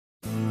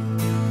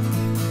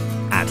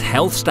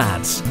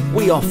HealthSTATS,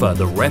 we offer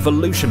the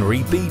revolutionary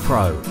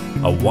BPro,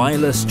 a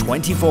wireless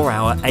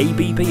 24-hour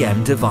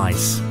ABPM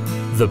device.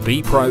 The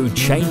BPro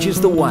changes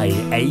the way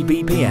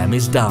ABPM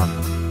is done.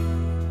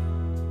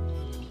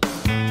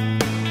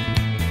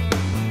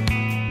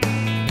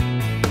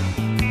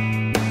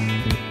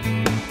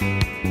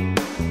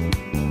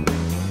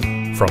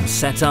 From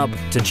setup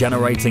to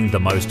generating the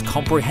most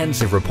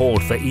comprehensive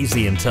report for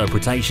easy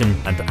interpretation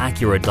and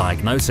accurate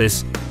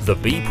diagnosis, the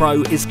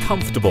BPro is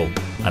comfortable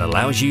and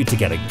allows you to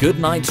get a good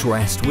night's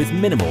rest with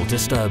minimal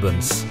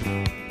disturbance.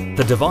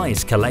 The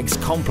device collects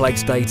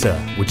complex data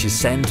which is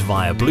sent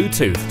via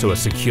Bluetooth to a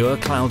secure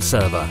cloud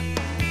server.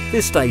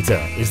 This data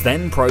is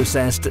then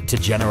processed to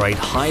generate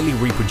highly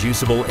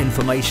reproducible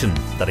information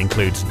that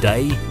includes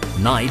day,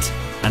 night,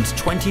 and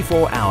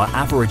 24-hour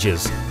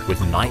averages with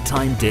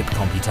nighttime dip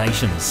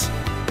computations.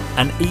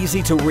 An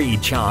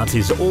easy-to-read chart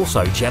is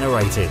also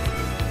generated.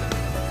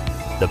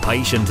 The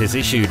patient is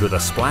issued with a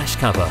splash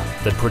cover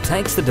that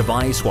protects the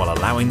device while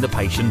allowing the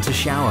patient to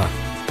shower.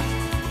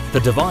 The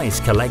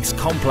device collects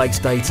complex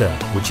data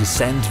which is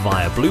sent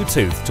via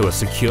Bluetooth to a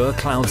secure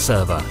cloud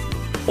server.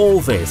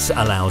 All this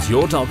allows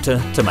your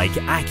doctor to make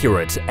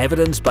accurate,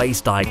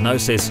 evidence-based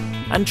diagnosis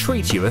and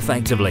treat you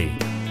effectively.